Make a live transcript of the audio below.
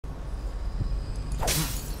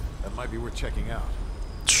Might be worth checking out.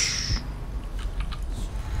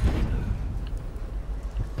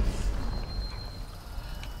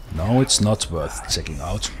 No, it's not worth checking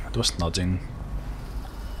out. It was nothing.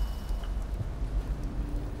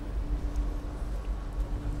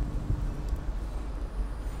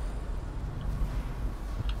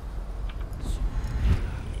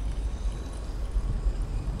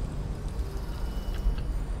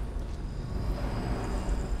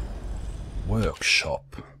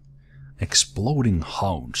 Workshop. Exploding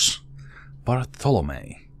hounds.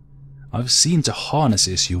 Bartholomew. I've seen the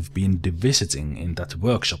harnesses you've been visiting in that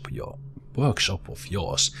workshop of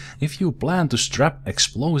yours. If you plan to strap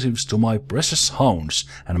explosives to my precious hounds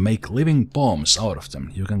and make living bombs out of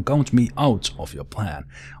them, you can count me out of your plan.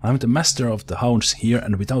 I'm the master of the hounds here,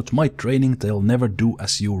 and without my training they'll never do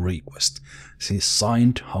as you request. She's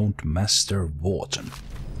signed Hound Master Wharton.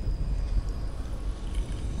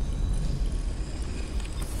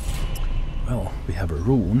 Well, we have a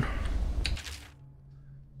rune.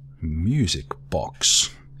 Music box.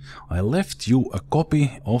 I left you a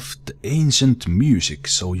copy of the ancient music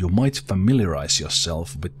so you might familiarize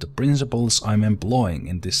yourself with the principles I'm employing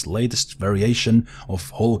in this latest variation of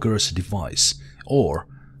Holger's device, or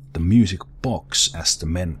the music box as the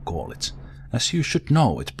men call it. As you should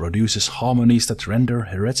know, it produces harmonies that render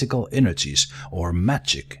heretical energies or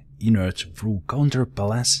magic inert through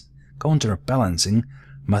counterbalancing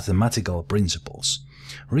mathematical principles.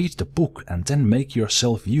 Read the book and then make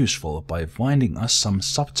yourself useful by finding us some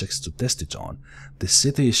subjects to test it on. This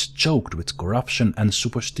city is choked with corruption and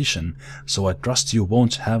superstition, so I trust you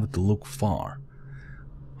won't have to look far.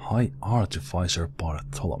 High Artificer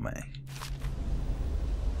Bartholomew.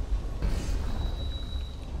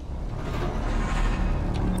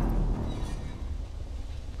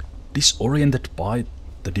 Disoriented by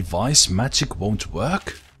the device, magic won't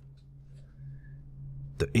work?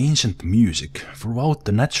 The ancient music. Throughout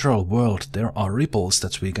the natural world there are ripples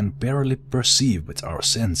that we can barely perceive with our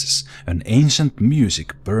senses. An ancient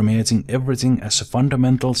music permeating everything as a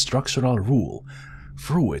fundamental structural rule.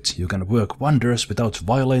 Through it you can work wonders without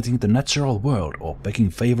violating the natural world or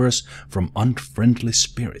begging favors from unfriendly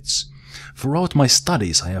spirits. Throughout my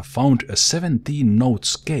studies I have found a 17-note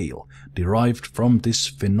scale derived from this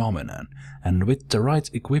phenomenon, and with the right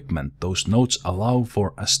equipment those notes allow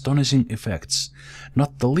for astonishing effects.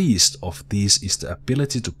 Not the least of these is the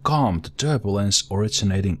ability to calm the turbulence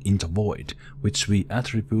originating in the void, which we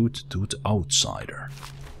attribute to the outsider.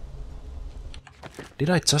 Did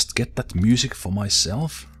I just get that music for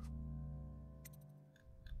myself?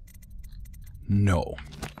 No.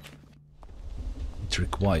 It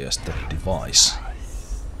requires that device.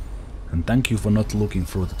 And thank you for not looking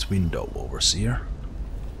through that window, Overseer.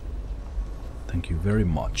 Thank you very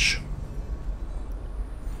much.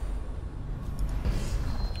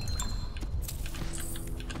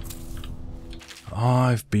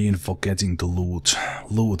 I've been forgetting to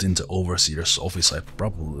loot in the Overseer's office. I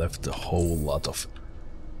probably left a whole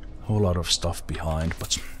lot of stuff behind,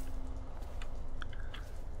 but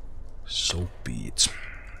so be it.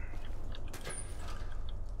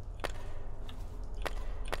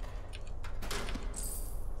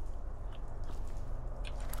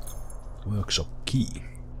 Workshop key,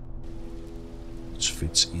 which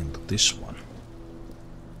fits into this one.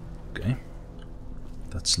 Okay,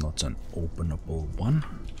 that's not an openable one.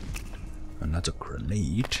 Another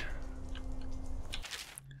grenade.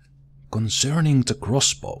 Concerning the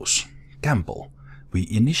crossbows, Campbell, we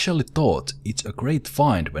initially thought it a great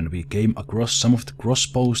find when we came across some of the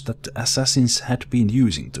crossbows that the assassins had been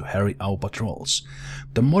using to harry our patrols.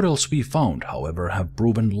 The models we found, however, have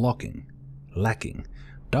proven lacking.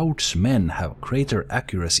 Dowd's men have greater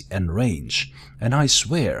accuracy and range, and I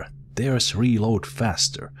swear theirs reload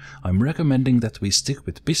faster. I'm recommending that we stick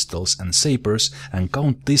with pistols and sabers and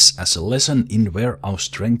count this as a lesson in where our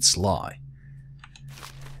strengths lie.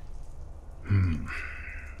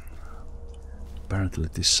 Apparently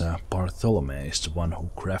this Bartholomew is the one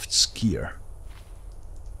who crafts gear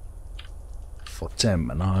for them,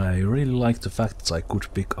 and I really like the fact that I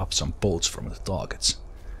could pick up some bolts from the targets.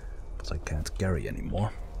 But I can't carry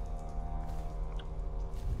anymore.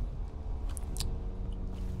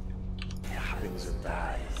 Things are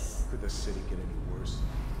bad. Could the city get any worse?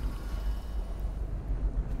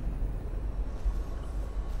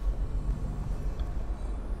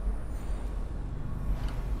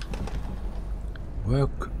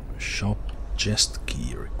 Workshop chest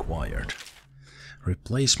key required.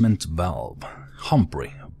 Replacement valve.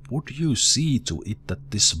 Humphrey, would you see to it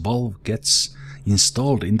that this valve gets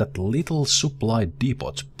installed in that little supply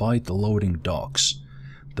depot by the loading docks?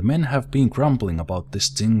 The men have been grumbling about this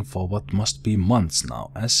thing for what must be months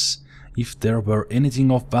now, as If there were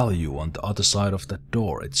anything of value on the other side of that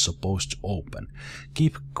door it's supposed to open.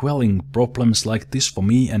 Keep quelling problems like this for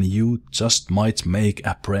me and you just might make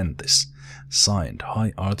apprentice. Signed,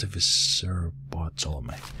 High Artificer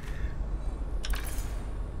Bartholomew.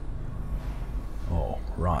 Oh,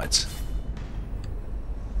 right.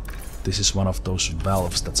 This is one of those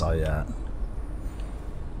valves that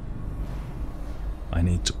I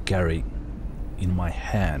need to carry in my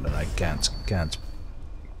hand, and I can't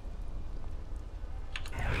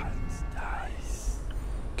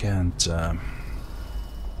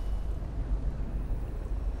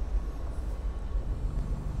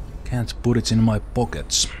put it in my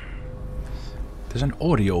pockets. There's an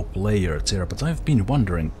audio player there, but I've been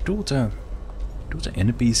wondering, do the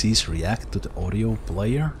NPCs react to the audio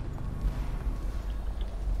player?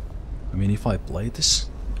 I mean, if I play this...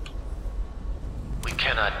 We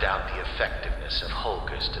cannot doubt the effectiveness of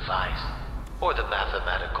Holger's device, or the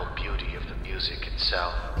mathematical beauty of the music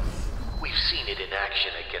itself. We've seen it in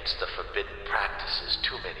action against the forbidden practices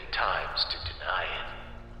too many times to deny it.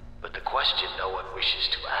 But the question no one wishes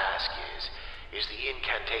to ask is the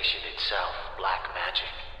incantation itself black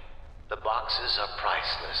magic? The boxes are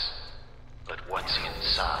priceless, but what's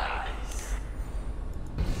inside?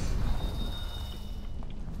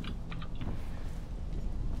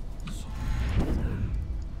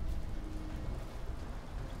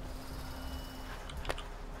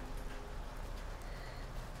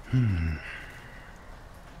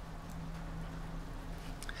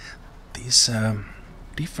 These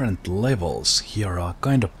different levels here are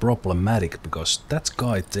kind of problematic because that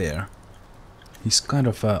guy there, he's kind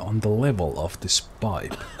of on the level of this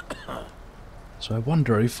pipe. So I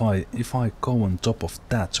wonder if I go on top of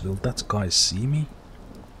that, will that guy see me?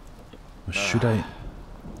 Or should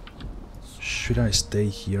I stay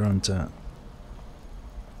here on the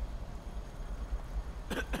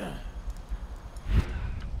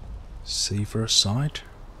safer side?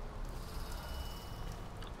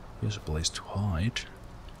 Here's a place to hide.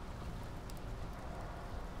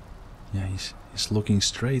 Yeah, he's looking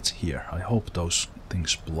straight here. I hope those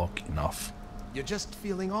things block enough. You're just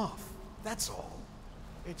feeling off, that's all.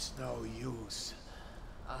 It's no use.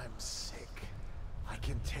 I'm sick. I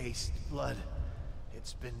can taste blood.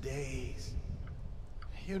 It's been days.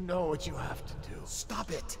 You know what you have to do.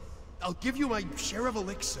 Stop it! I'll give you my share of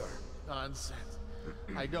elixir. Nonsense.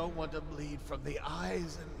 I don't want to bleed from the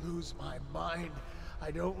eyes and lose my mind. I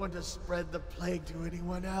don't want to spread the plague to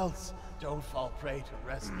anyone else. Don't fall prey to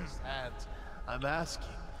restless hands. I'm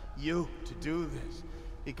asking you to do this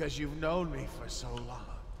because you've known me for so long.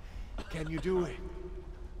 Can you do it?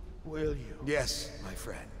 Will you? Yes, my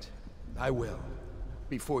friend. I will.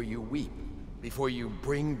 Before you weep. Before you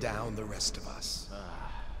bring down the rest of us.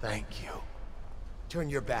 Thank you. Turn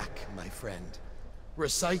your back, my friend.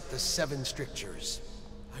 Recite the 7 strictures.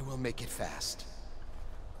 I will make it fast.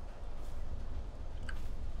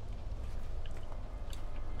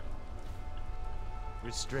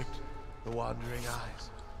 Restrict the wandering eyes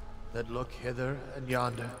that look hither and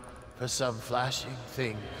yonder for some flashing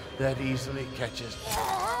thing that easily catches.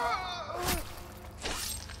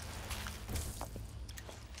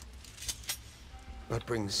 But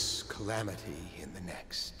brings calamity in the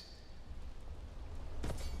next.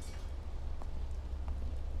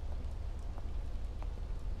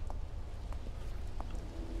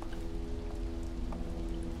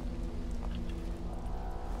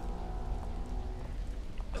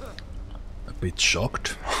 Bit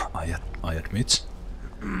shocked, I admit.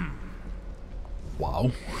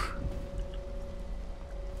 Wow.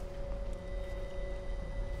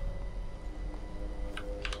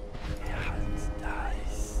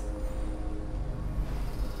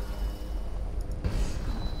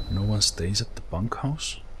 No one stays at the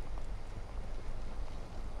bunkhouse?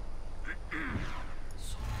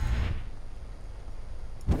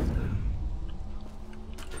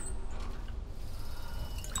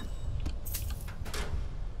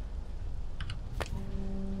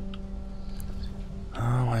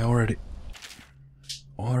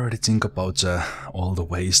 Think about all the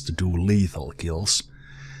ways to do lethal kills,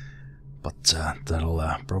 but that'll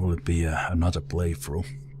probably be another playthrough.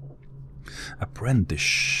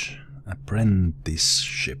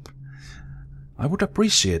 Apprenticeship. I would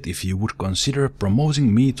appreciate if you would consider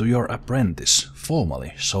promoting me to your apprentice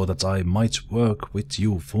formally, so that I might work with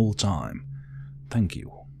you full time. Thank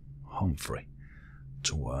you, Humphrey.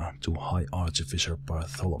 To High Artificer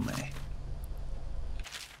Bartholomew.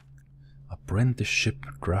 Apprenticeship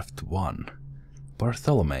Draft 1.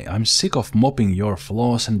 Bartholomew, I'm sick of mopping your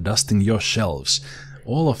floors and dusting your shelves.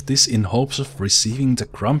 All of this in hopes of receiving the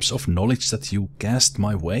crumbs of knowledge that you cast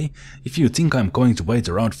my way? If you think I'm going to wait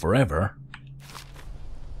around forever.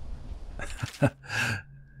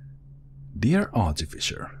 Dear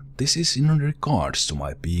Artificer, this is in regards to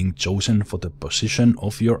my being chosen for the position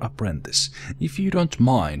of your apprentice. If you don't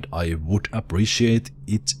mind, I would appreciate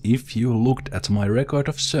it if you looked at my record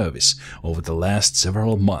of service over the last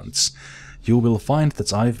several months. You will find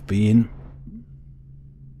that I've been...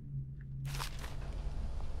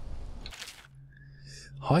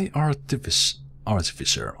 Hi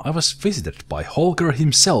Artificer, I was visited by Holger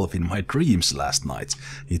himself in my dreams last night.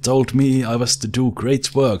 He told me I was to do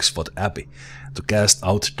great works for the Abbey, to cast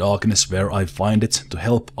out darkness where I find it, to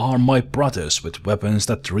help arm my brothers with weapons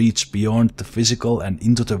that reach beyond the physical and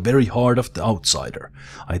into the very heart of the outsider.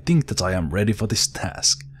 I think that I am ready for this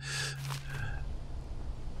task.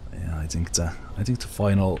 Yeah, I think the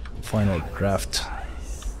final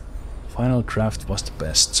draft was the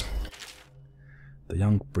best. The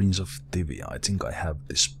Young Prince of Tivia. I think I have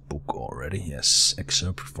this book already. Yes,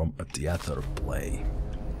 excerpt from a theater play.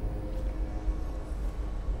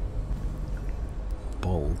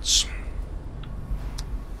 Bolts.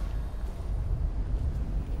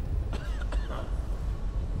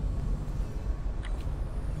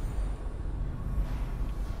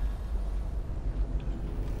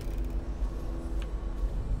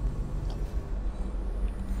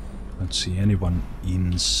 Don't see anyone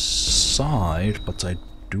inside, but I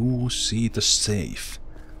do see the safe.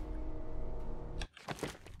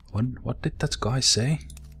 What did that guy say?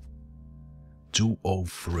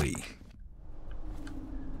 203.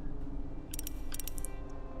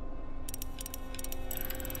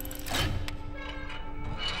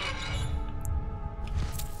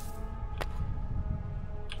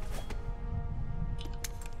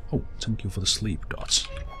 Oh, thank you for the sleep dots.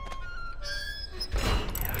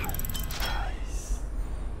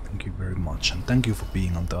 Thank you very much, and thank you for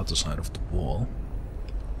being on the other side of the wall.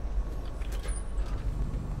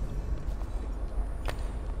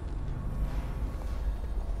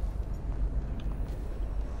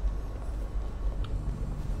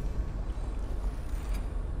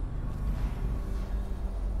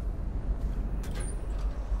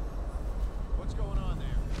 What's going on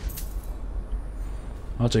there?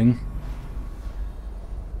 Nothing.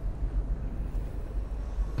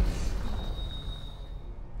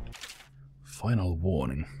 Final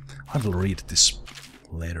warning. I will read this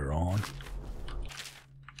later on.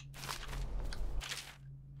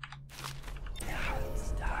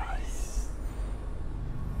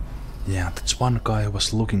 Yeah, that's one guy who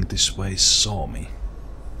was looking this way saw me.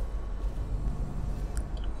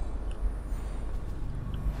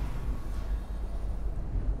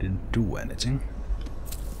 Didn't do anything.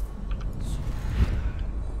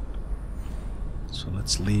 So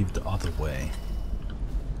let's leave the other way.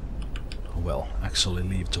 Well, actually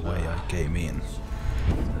leave the way I came in.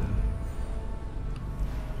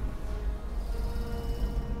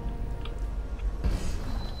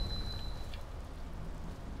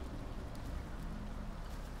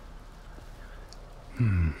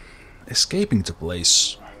 Escaping the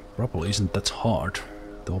place probably isn't that hard.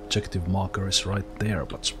 The objective marker is right there,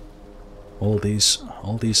 but all these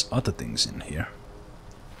other things in here.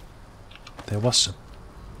 There was a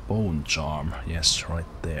bone charm, yes, right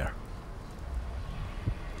there.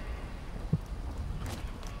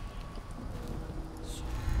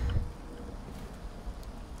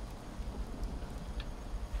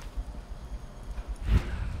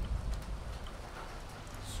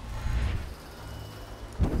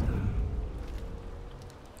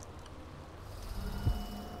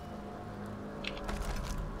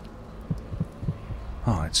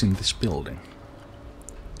 Ah, it's in this building.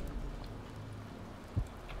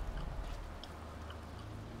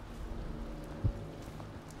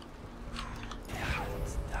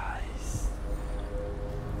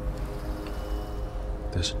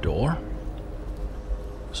 There's a door,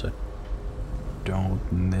 so I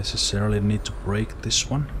don't necessarily need to break this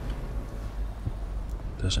one.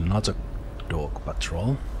 There's another dog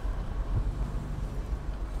patrol.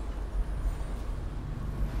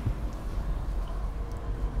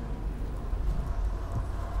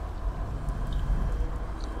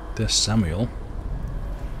 There's Samuel.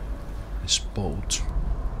 His boat.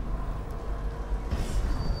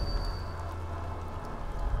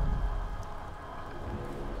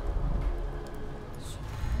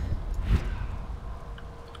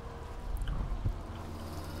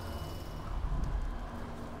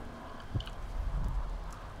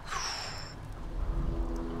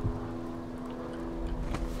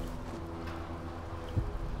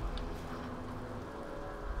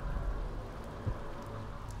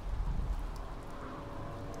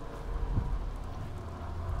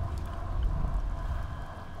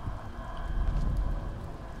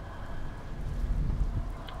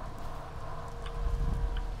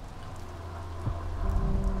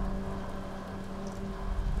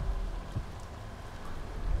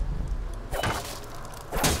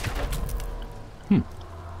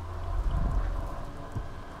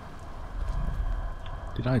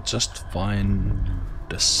 Did I just find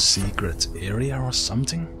the secret area or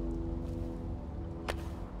something?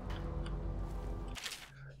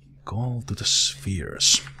 Call to the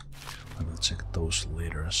spheres. I will check those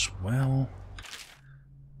later as well.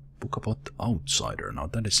 Book about the outsider. Now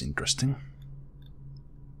that is interesting.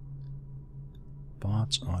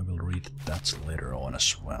 But I will read that later on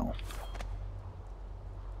as well.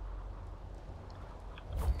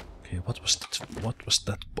 Okay, what was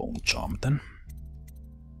that bone charm then?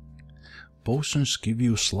 Potions give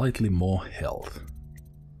you slightly more health.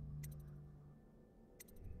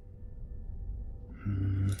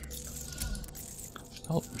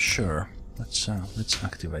 Oh, sure. Let's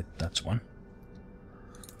activate that one.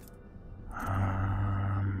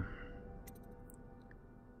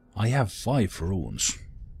 I have 5 runes.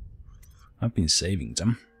 I've been saving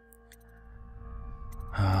them.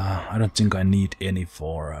 I don't think I need any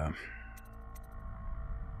for.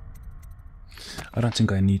 I don't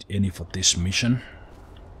think I need any for this mission.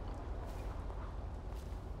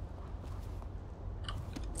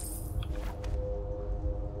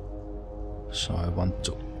 So I want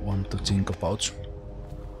to think about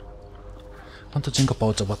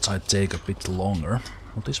what I take a bit longer.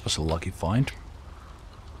 Well, this was a lucky find.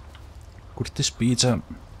 Could this be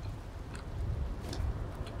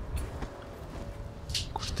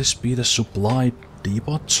the supply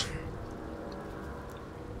depot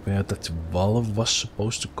where that valve was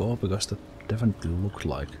supposed to go? Because that definitely looked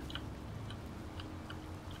like.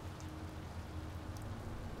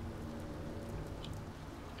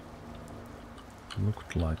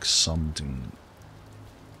 Looked like something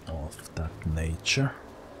of that nature.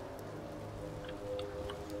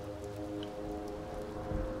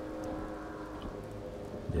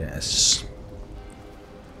 Yes.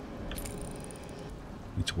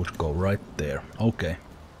 It would go right there. Okay.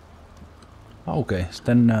 Okay,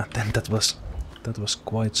 then that was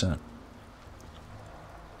quite a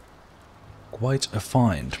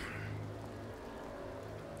find.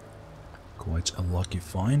 Quite a lucky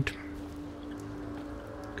find.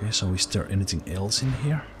 Okay, so is there anything else in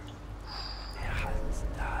here?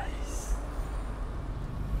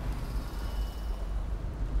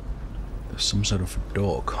 There's some sort of a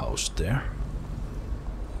dog house there.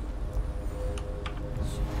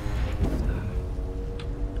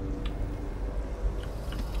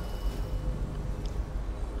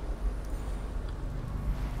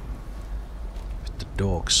 With the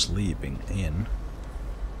dog sleeping in.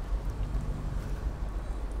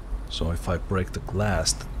 So if I break the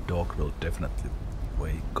glass, the dog will definitely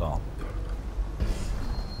wake up.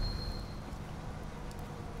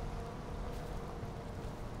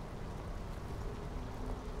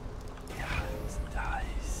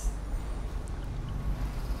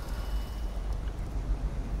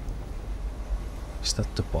 Is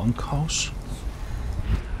that the bunkhouse?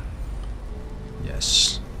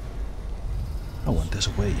 Yes. Oh, and there's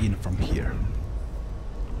a way in from here.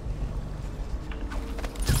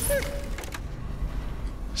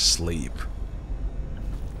 Sleep.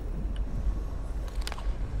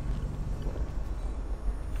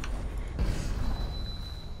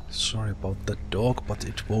 Sorry about that dog, but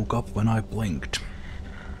it woke up when I blinked.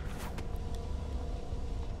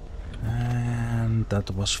 And that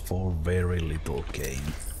was for very little gain.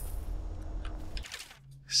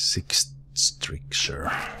 6th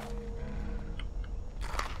stricture.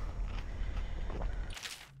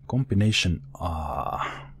 Combination.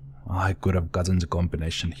 I could have gotten the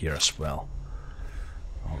combination here as well.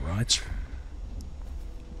 Alright.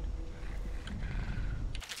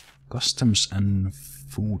 Customs and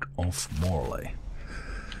food of Morley.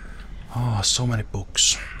 So many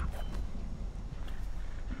books.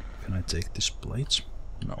 Can I take this plate?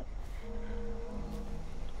 No.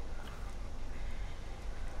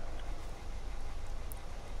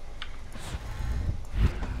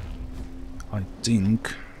 I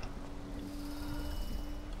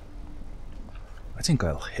think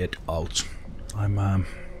I'll head out. I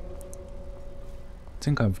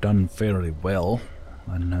think I've done fairly well,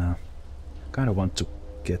 and kind of want to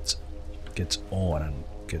get on and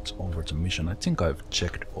get over the mission. I think I've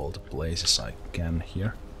checked all the places I can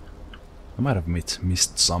here. I might have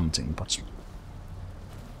missed something, but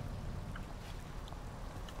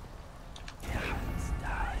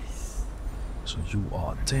so you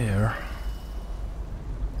are there.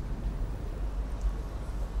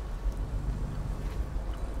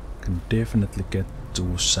 Can definitely get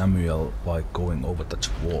to Samuel by going over that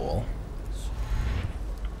wall.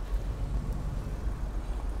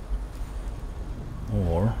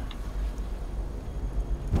 Or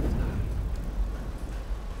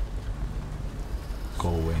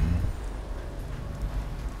going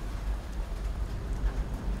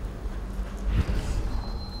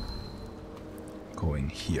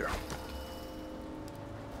here.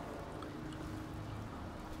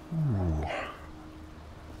 Ooh.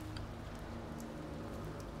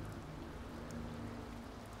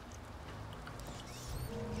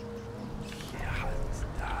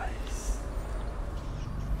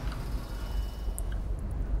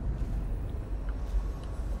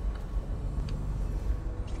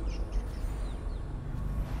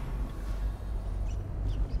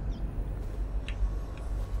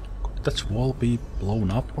 Could that wall be blown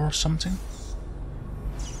up or something?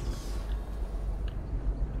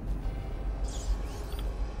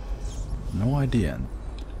 No idea.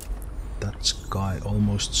 That guy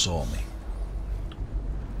almost saw me.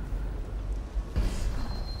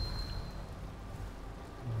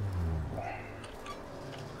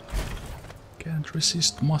 Can't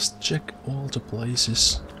resist, must check all the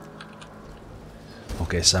places.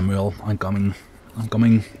 Okay, Samuel, I'm coming. I'm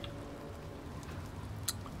coming.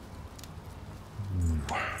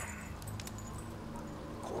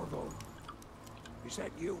 Corvo, is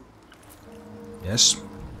that you? Yes,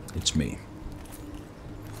 it's me.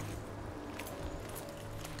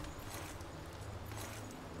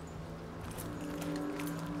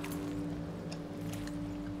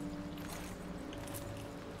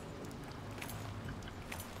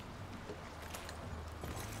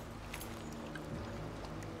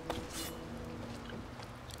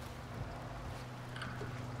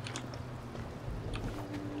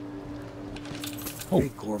 Oh. Hey,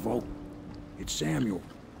 Corvo. It's Samuel.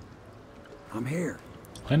 I'm here.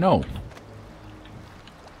 I know.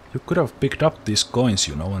 You could have picked up these coins,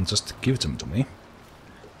 you know, and just give them to me.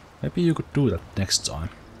 Maybe you could do that next time.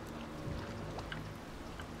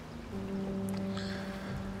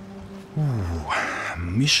 Ooh.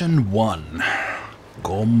 Mission 1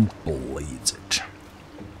 completed.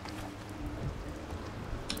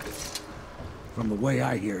 From the way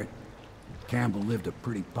I hear it, Campbell lived a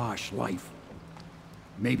pretty posh life.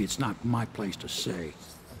 Maybe it's not my place to say,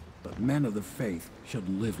 but men of the faith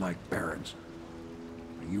shouldn't live like barons.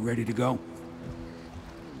 Are you ready to go?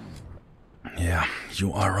 Yeah,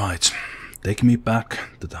 you are right. Take me back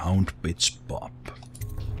to the Hound Pits Pub.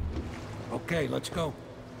 Okay, let's go.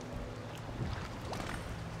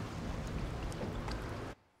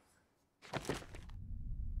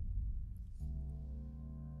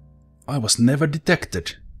 I was never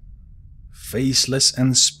detected. Faceless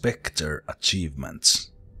and Spectre achievements.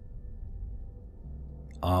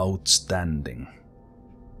 Outstanding.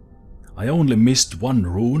 I only missed one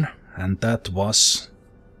rune, and that was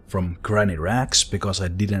from Granny Rags, because I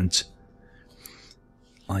didn't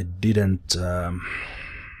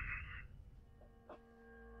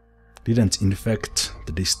infect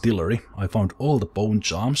the distillery. I found all the bone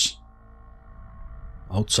charms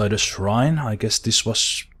outside a shrine. I guess this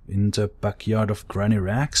was in the backyard of Granny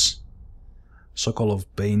Rags. Sokolov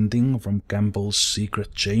painting from Campbell's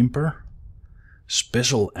secret chamber.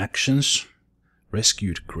 Special actions.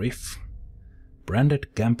 Rescued Griff.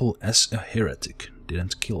 Branded Campbell as a heretic.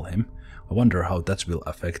 Didn't kill him. I wonder how that will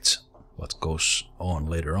affect what goes on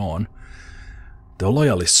later on. The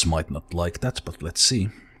loyalists might not like that, but let's see.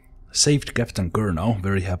 Saved Captain Gurnau,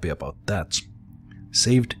 very happy about that.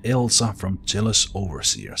 Saved Elsa from jealous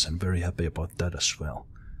overseers, I'm very happy about that as well.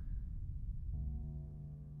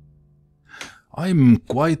 I'm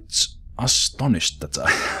quite astonished that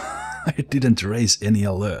I didn't raise any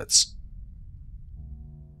alerts.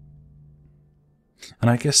 And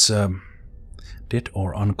I guess dead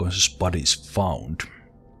or unconscious bodies found.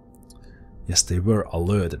 Yes, they were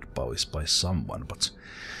alerted by someone, but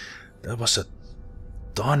there was a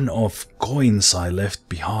ton of coins I left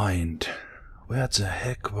behind. Where the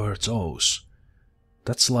heck were those?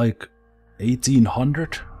 That's like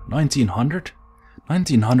 1800? 1900?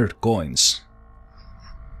 1900 coins.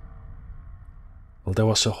 Well, there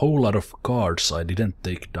was a whole lot of cards I didn't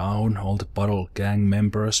take down, all the Battle Gang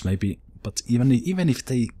members, maybe, but even if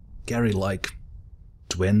they carry like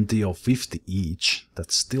 20 or 50 each,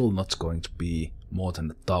 that's still not going to be more than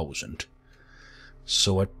 1,000.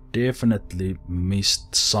 So I definitely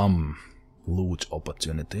missed some loot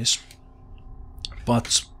opportunities.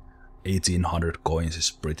 But 1800 coins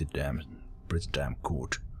is pretty damn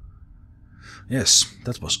good. Yes,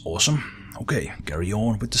 that was awesome. Okay, carry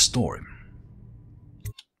on with the story.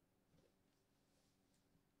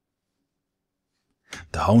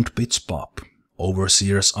 The Hound Pits Pub.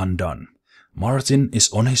 Overseers undone. Martin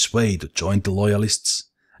is on his way to join the Loyalists,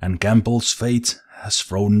 and Campbell's fate has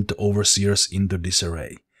thrown the Overseers into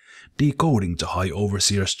disarray. Decoding the High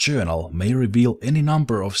Overseer's journal may reveal any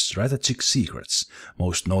number of strategic secrets,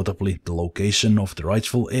 most notably the location of the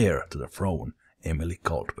rightful heir to the throne, Emily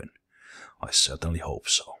Caldwin. I certainly hope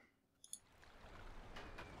so.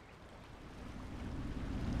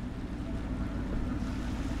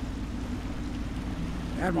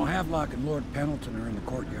 Admiral Havelock and Lord Pendleton are in the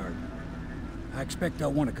courtyard. I expect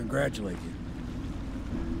they'll want to congratulate you.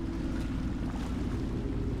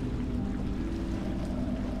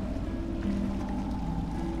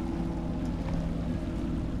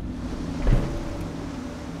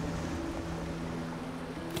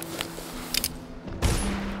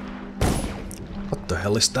 What the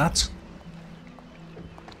hell is that?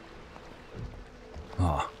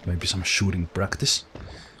 Ah, maybe some shooting practice.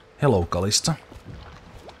 Hello, Callista.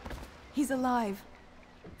 He's alive.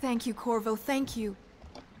 Thank you, Corvo, thank you.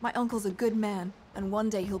 My uncle's a good man, and one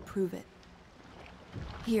day he'll prove it.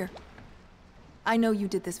 Here. I know you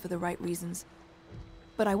did this for the right reasons,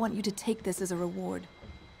 but I want you to take this as a reward.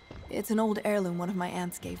 It's an old heirloom one of my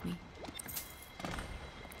aunts gave me.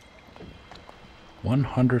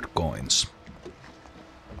 100 coins.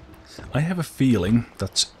 I have a feeling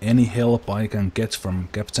that any help I can get from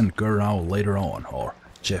Captain Gurnau later on, or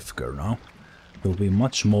Jeff Gurnau, will be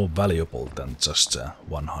much more valuable than just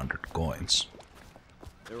 100 coins.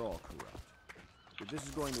 They're all corrupt. If this is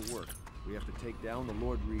going to work, we have to take down the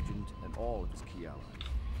Lord Regent and all of his key allies.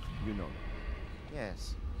 You know that.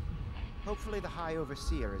 Yes. Hopefully the High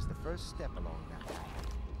Overseer is the first step along that path.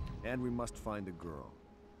 And we must find the girl,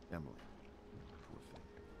 Emily. Poor thing.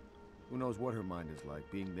 Who knows what her mind is like,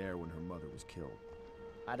 being there when her mother was killed.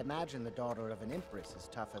 I'd imagine the daughter of an empress is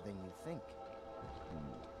tougher than you think.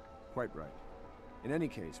 Quite right. In any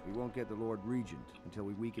case, we won't get the Lord Regent until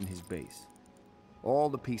we weaken his base. All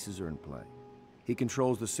the pieces are in play. He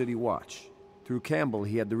controls the City Watch. Through Campbell,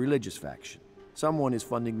 he had the religious faction. Someone is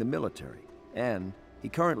funding the military. And he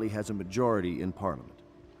currently has a majority in Parliament.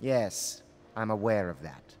 Yes, I'm aware of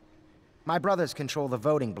that. My brothers control the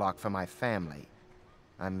voting bloc for my family.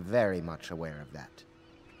 I'm very much aware of that.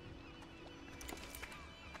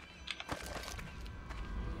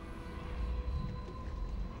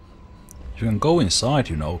 You can go inside,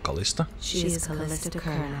 you know, Callista. She is Callista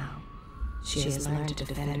Gurnau. She has learned to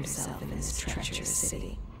defend herself in this treacherous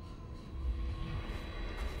city.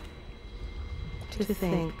 To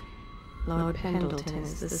think, Lord Pendleton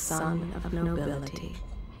is the son of nobility.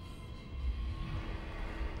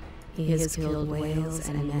 He has killed whales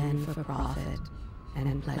and men for profit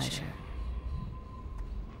and pleasure.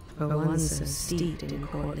 For one so steeped in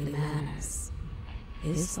courtly manners,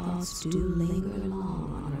 his thoughts do linger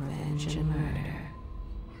long on revenge and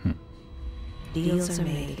murder. Deals are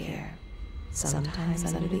made here, sometimes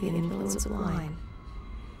under the influence of wine,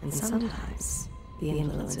 and sometimes the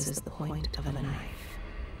influence is the point of a knife.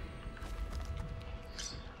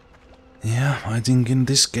 Yeah, I think in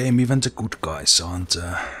this game even the good guys aren't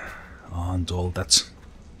all that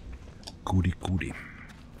goody-goody.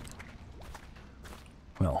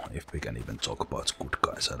 Well, if we can even talk about good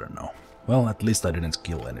guys, I don't know. Well, at least I didn't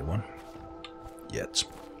kill anyone. Yet.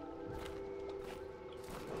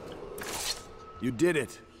 You did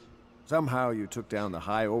it! Somehow you took down the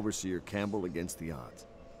High Overseer Campbell against the odds.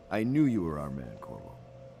 I knew you were our man, Corvo.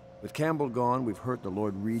 With Campbell gone, we've hurt the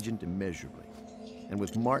Lord Regent immeasurably. And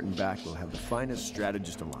with Martin back, we'll have the finest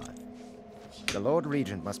strategist alive. The Lord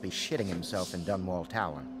Regent must be shitting himself in Dunwall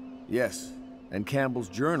Tower. Yes, and Campbell's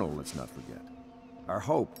journal, let's not forget. Our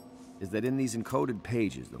hope is that in these encoded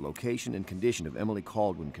pages, the location and condition of Emily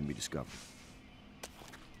Caldwin can be discovered.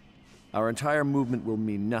 Our entire movement will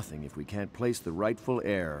mean nothing if we can't place the rightful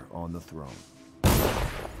heir on the throne.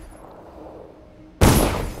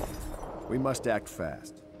 We must act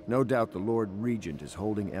fast. No doubt the Lord Regent is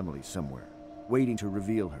holding Emily somewhere, waiting to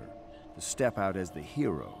reveal her, to step out as the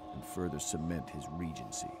hero and further cement his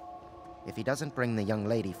regency. If he doesn't bring the young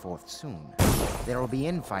lady forth soon, there will be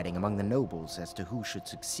infighting among the nobles as to who should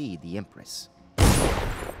succeed the Empress.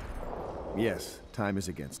 Yes, time is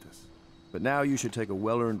against us. But now you should take a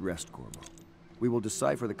well-earned rest, Corvo. We will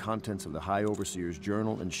decipher the contents of the High Overseer's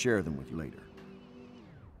journal and share them with you later.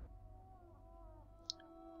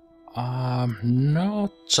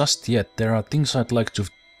 Not just yet. There are things I'd like to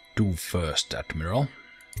do first, Admiral.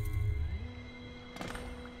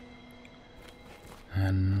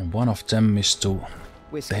 And one of them is to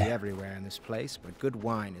Whiskey everywhere in this place, but good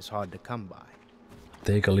wine is hard to come by.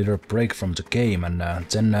 Take a little break from the game and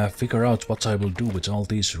then figure out what I will do with all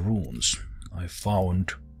these runes. I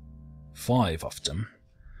found 5 of them.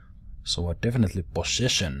 So definitely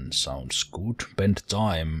possession sounds good. Bend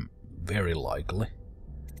time, very likely.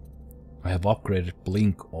 I have upgraded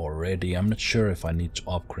Blink already. I'm not sure if I need to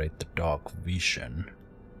upgrade the Dark Vision.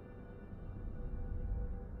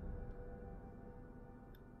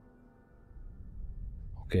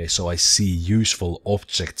 Okay, so I see useful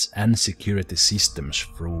objects and security systems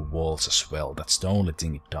through walls as well. That's the only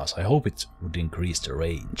thing it does. I hope it would increase the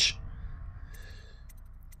range.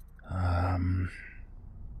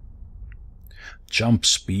 Jump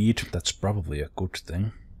speed, that's probably a good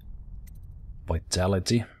thing.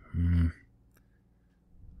 Vitality,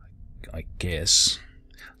 I guess.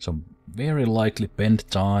 So very likely bend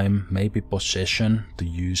time, maybe possession to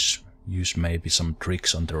use maybe some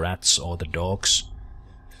tricks on the rats or the dogs.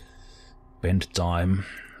 Bend time,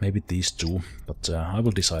 maybe these two, but I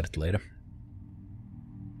will decide it later.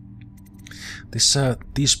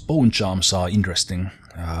 These bone charms are interesting.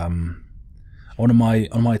 On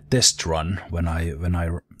my test run, when I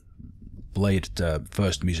played the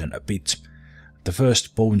first mission a bit, the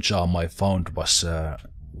first bone charm I found was a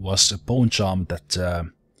bone charm that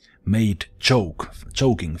made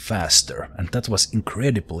choking faster, and that was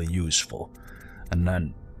incredibly useful. And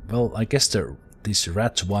then, well, I guess this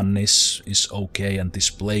rat one is okay, and this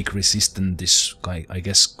plague resistant is, I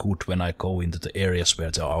guess, good when I go into the areas where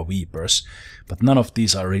there are weepers, but none of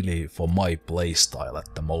these are really for my playstyle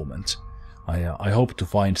at the moment. I hope to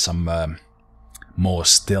find some more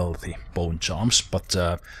stealthy bone charms, but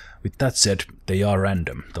with that said, they are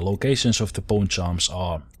random. The locations of the bone charms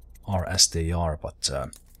are as they are, but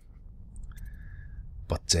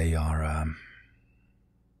they are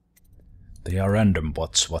random.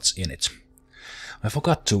 What's in it? I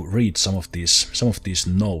forgot to read some of these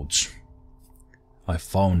notes I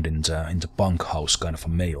found in the bunkhouse kind of a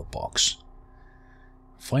mailbox.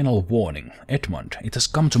 Final warning. Edmund, it has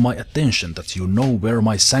come to my attention that you know where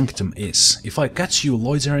my sanctum is. If I catch you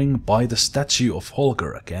loitering by the statue of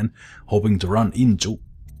Holger again, hoping to run into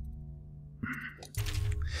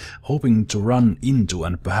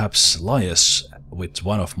and perhaps liaise with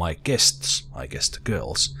one of my guests, I guess the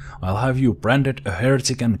girls, I'll have you branded a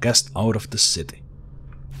heretic and cast out of the city.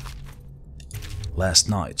 Last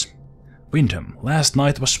night. Windham, last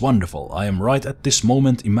night was wonderful. I am right at this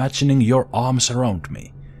moment imagining your arms around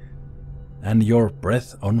me and your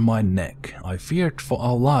breath on my neck. I feared for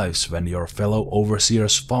our lives when your fellow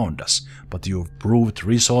overseers found us, but you've proved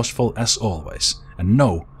resourceful as always. And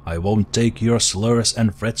no, I won't take your slurs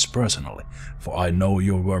and threats personally, for I know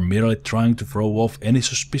you were merely trying to throw off any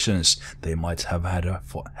suspicions they might have had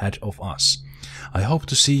of us. I hope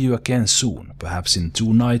to see you again soon, perhaps in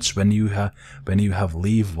 2 nights when you have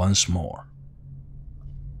leave once more.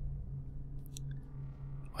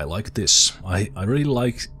 I like this. I really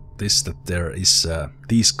like this, that there is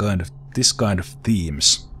this kind of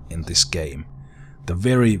themes in this game. The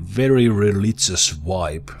very, very religious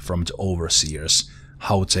vibe from the overseers,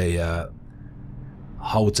 how they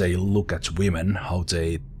look at women, how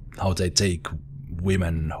they take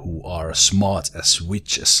women who are smart as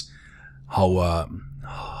witches, how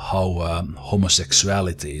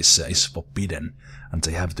homosexuality is forbidden, and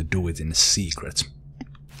they have to do it in secret.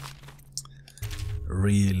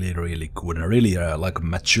 Really, really good, and really like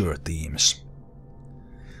mature themes.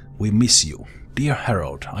 We miss you. Dear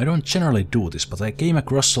Harold, I don't generally do this, but I came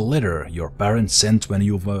across a letter your parents sent when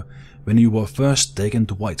you were first taken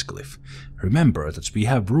to Whitecliff. Remember that we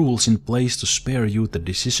have rules in place to spare you the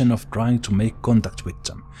decision of trying to make contact with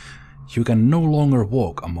them. You can no longer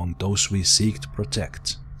walk among those we seek to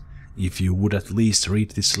protect. If you would at least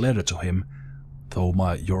read this letter to him, though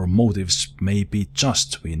your motives may be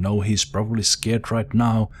just, we know he's probably scared right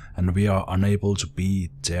now and we are unable to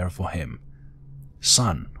be there for him.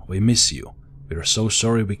 Son, we miss you. We're so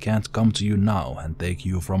sorry we can't come to you now and take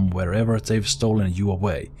you from wherever they've stolen you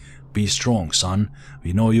away. Be strong, son.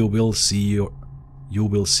 We know you will see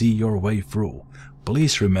your way through.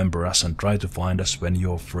 Please remember us and try to find us when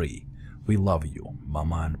you're free. We love you,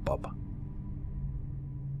 Mama and Papa.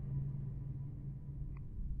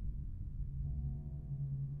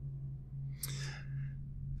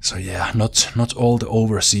 So yeah, not all the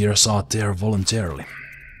overseers are there voluntarily.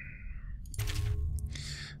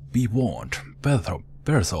 Be warned,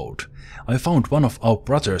 Berthold. I found one of our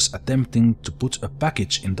brothers attempting to put a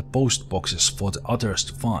package in the post boxes for the others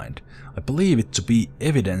to find. I believe it to be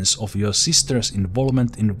evidence of your sister's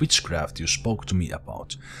involvement in witchcraft you spoke to me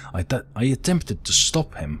about. I attempted to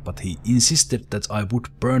stop him, but he insisted that I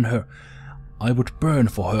would burn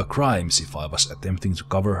for her crimes if I was attempting to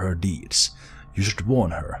cover her deeds. You should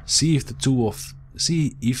warn her. See if the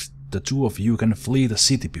two of you can flee the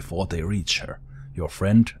city before they reach her. Your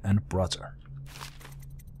friend and brother.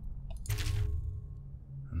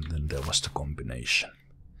 And then there was the combination.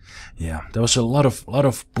 Yeah, there was a lot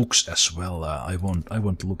of books as well. I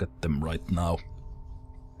won't look at them right now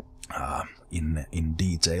in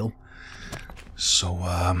detail. So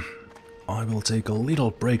I will take a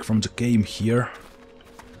little break from the game here.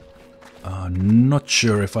 Not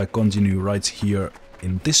sure if I continue right here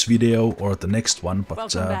in this video or the next one, but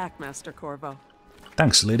welcome back, Master Corvo.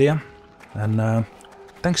 Thanks, Lydia, and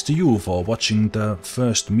thanks to you for watching the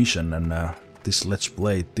first mission and this Let's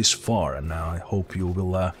Play this far. And I hope you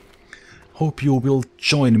will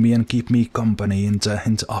join me and keep me company in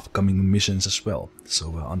the upcoming missions as well.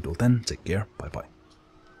 So until then, take care, bye bye.